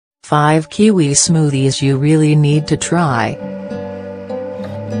5 kiwi smoothies you really need to try.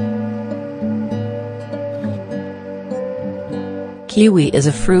 Kiwi is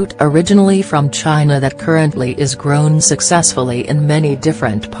a fruit originally from China that currently is grown successfully in many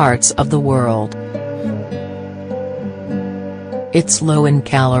different parts of the world. It's low in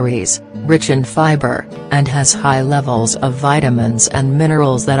calories, rich in fiber, and has high levels of vitamins and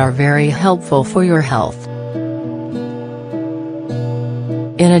minerals that are very helpful for your health.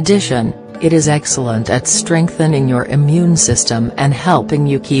 In addition, it is excellent at strengthening your immune system and helping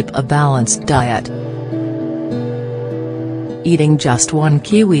you keep a balanced diet. Eating just 1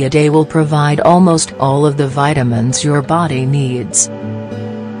 kiwi a day will provide almost all of the vitamins your body needs.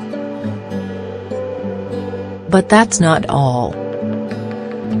 But that's not all.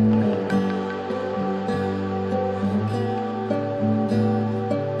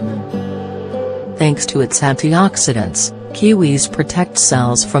 Thanks to its antioxidants, kiwis protect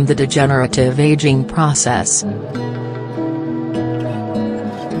cells from the degenerative aging process.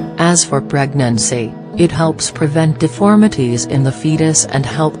 As for pregnancy, it helps prevent deformities in the fetus and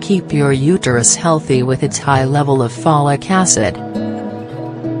help keep your uterus healthy with its high level of folic acid.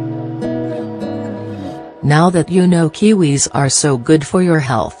 Now that you know kiwis are so good for your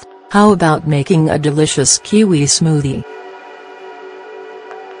health, how about making a delicious kiwi smoothie?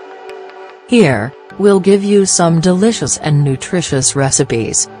 Here, we'll give you some delicious and nutritious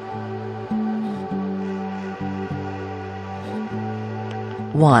recipes.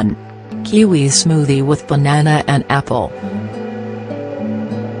 1. Kiwi smoothie with banana and apple.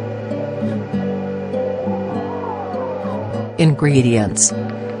 Ingredients: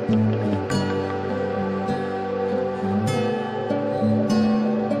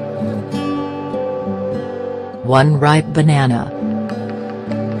 1 ripe banana,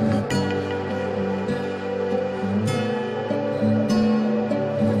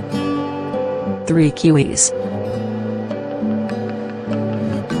 3 kiwis,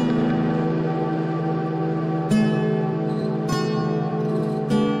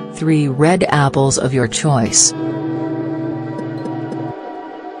 3 red apples of your choice,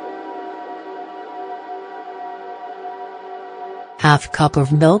 1/2 cup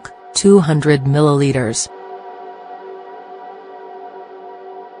of milk, 200 milliliters,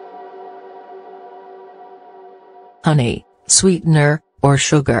 honey, sweetener, or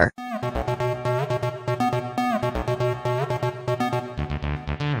sugar.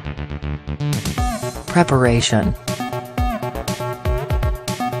 Preparation.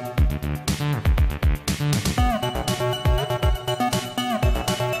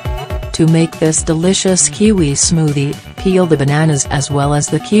 To make this delicious kiwi smoothie, peel the bananas as well as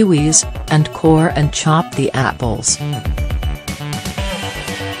the kiwis, and core and chop the apples.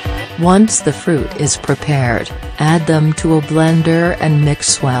 Once the fruit is prepared, add them to a blender and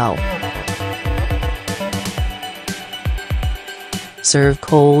mix well. Serve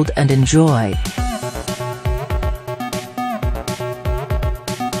cold and enjoy.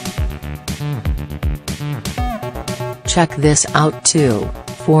 Check this out too: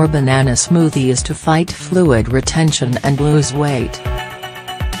 4 banana smoothies to fight fluid retention and lose weight.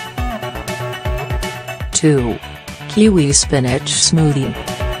 2. Kiwi spinach smoothie.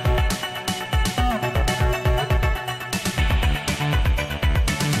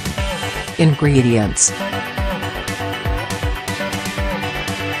 Ingredients: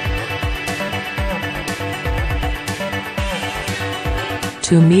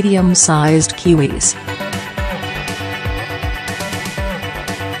 2 medium-sized kiwis,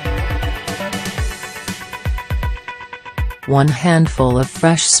 1 handful of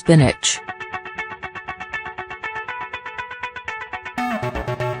fresh spinach,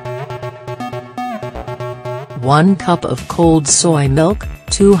 1 cup of cold soy milk,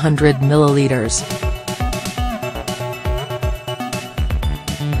 200 milliliters,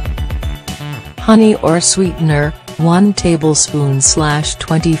 honey or sweetener, 1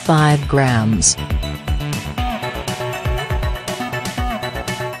 tablespoon/25 grams,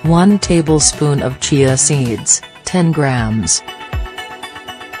 1 tablespoon of chia seeds, 10 grams.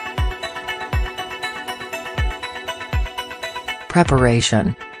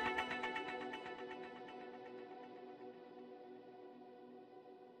 Preparation.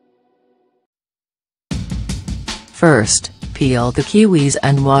 First, peel the kiwis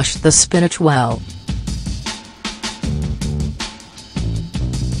and wash the spinach well.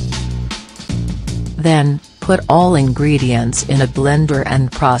 Then, put all ingredients in a blender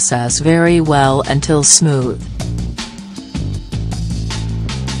and process very well until smooth.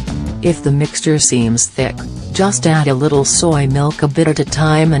 If the mixture seems thick, just add a little soy milk a bit at a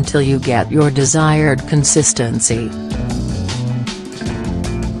time until you get your desired consistency.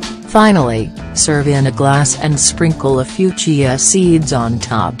 Finally, serve in a glass and sprinkle a few chia seeds on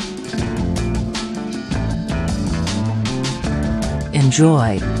top.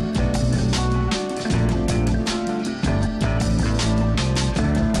 Enjoy!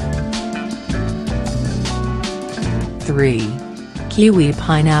 Three. Kiwi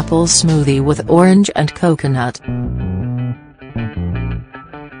Pineapple Smoothie with Orange and Coconut.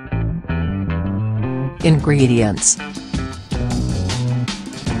 Ingredients.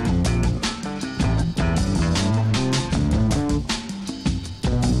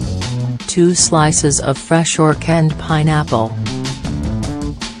 Two slices of fresh or canned pineapple.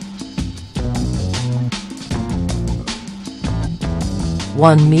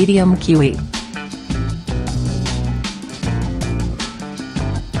 1 medium kiwi.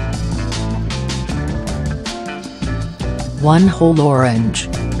 1 whole orange.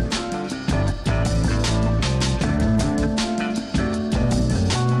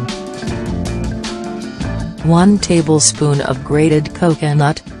 1 tablespoon of grated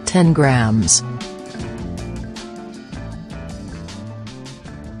coconut, 10 grams.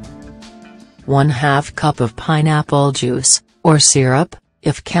 1/2 cup of pineapple juice, or syrup,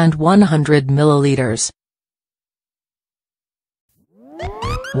 if canned 100 milliliters.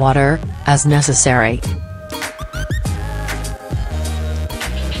 Water, as necessary.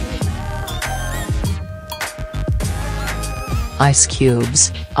 Ice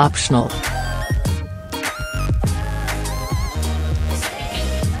cubes, optional.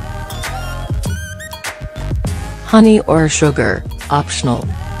 Honey or sugar, optional.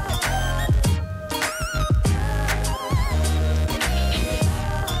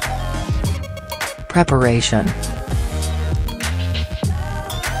 Preparation.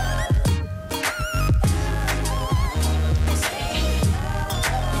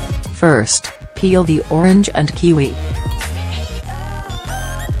 First, peel the orange and kiwi.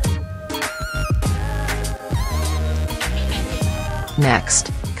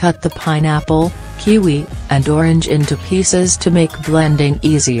 Next, cut the pineapple, kiwi, and orange into pieces to make blending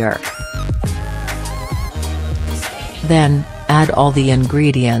easier. Then, add all the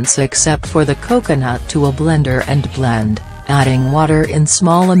ingredients except for the coconut to a blender and blend, adding water in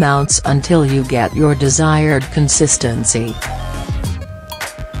small amounts until you get your desired consistency.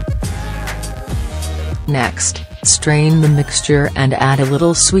 Next, strain the mixture and add a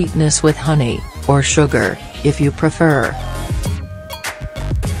little sweetness with honey, or sugar, if you prefer.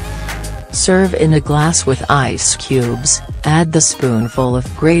 Serve in a glass with ice cubes, add the spoonful of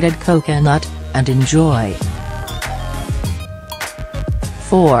grated coconut, and enjoy.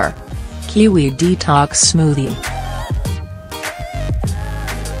 4. Kiwi Detox Smoothie.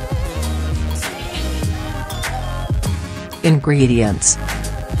 Ingredients.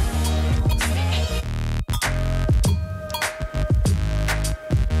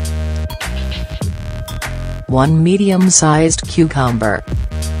 1 medium-sized cucumber.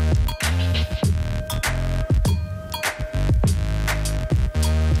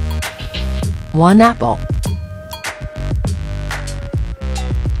 1 apple.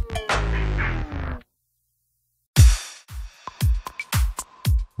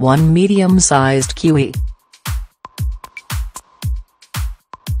 1 medium-sized kiwi.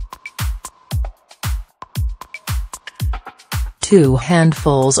 2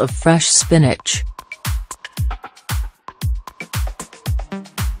 handfuls of fresh spinach.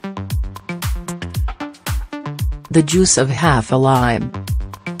 'The juice of half a lime.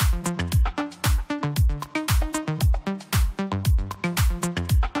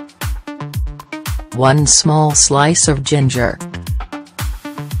 1 small slice of ginger.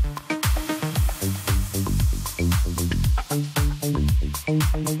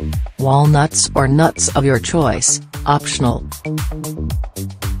 1 walnuts or nuts of your choice, optional.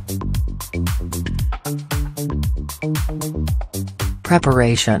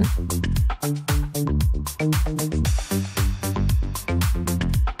 Preparation.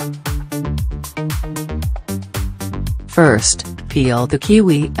 First, peel the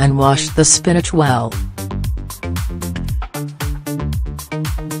kiwi and wash the spinach well.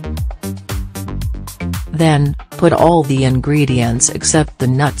 Then, put all the ingredients except the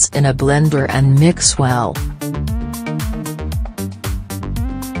nuts in a blender and mix well.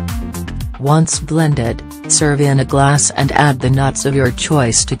 Once blended, serve in a glass and add the nuts of your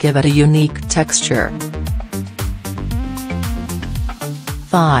choice to give it a unique texture.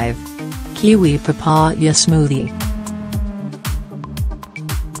 5. Kiwi Papaya Smoothie.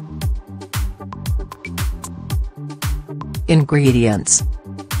 Ingredients.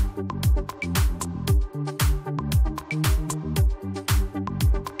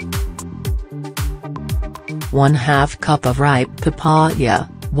 1/2 cup of ripe papaya,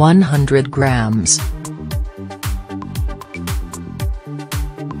 100 grams.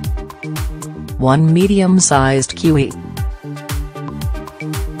 1 medium-sized kiwi.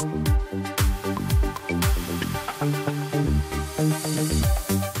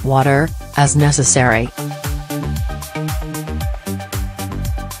 Water, as necessary.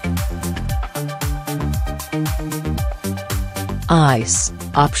 Ice,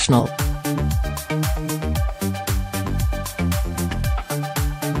 optional.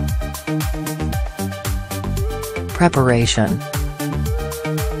 Preparation.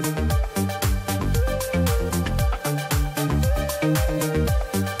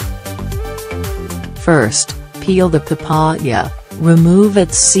 First, peel the papaya, remove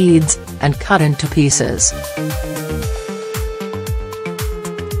its seeds, and cut into pieces.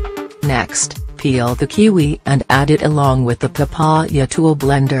 Next, peel the kiwi and add it along with the papaya to a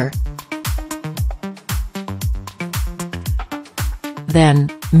blender. Then,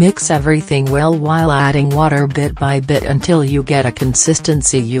 mix everything well while adding water bit by bit until you get a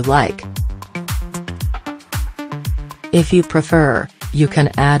consistency you like. If you prefer, you can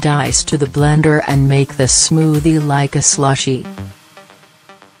add ice to the blender and make this smoothie like a slushie.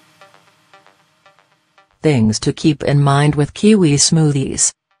 Things to keep in mind with kiwi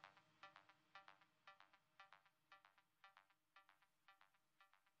smoothies.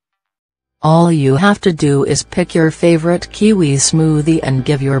 All you have to do is pick your favorite kiwi smoothie and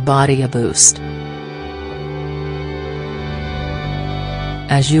give your body a boost.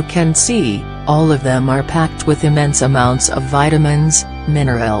 As you can see, all of them are packed with immense amounts of vitamins,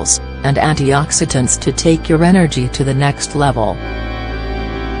 minerals, and antioxidants to take your energy to the next level.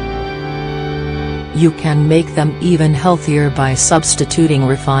 You can make them even healthier by substituting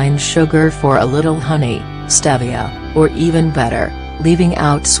refined sugar for a little honey, stevia, or even better, leaving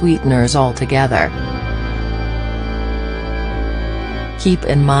out sweeteners altogether. Keep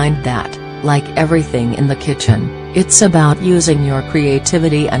in mind that, like everything in the kitchen, it's about using your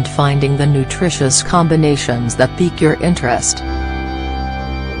creativity and finding the nutritious combinations that pique your interest.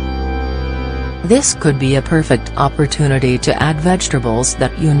 This could be a perfect opportunity to add vegetables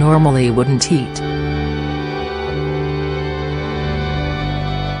that you normally wouldn't eat.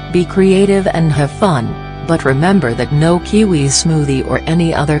 Be creative and have fun, but remember that no kiwi smoothie or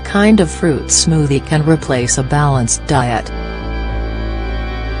any other kind of fruit smoothie can replace a balanced diet.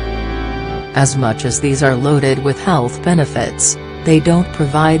 As much as these are loaded with health benefits, they don't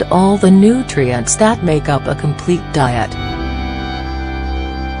provide all the nutrients that make up a complete diet.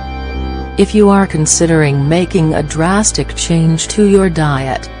 If you are considering making a drastic change to your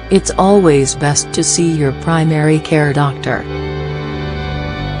diet, it's always best to see your primary care doctor.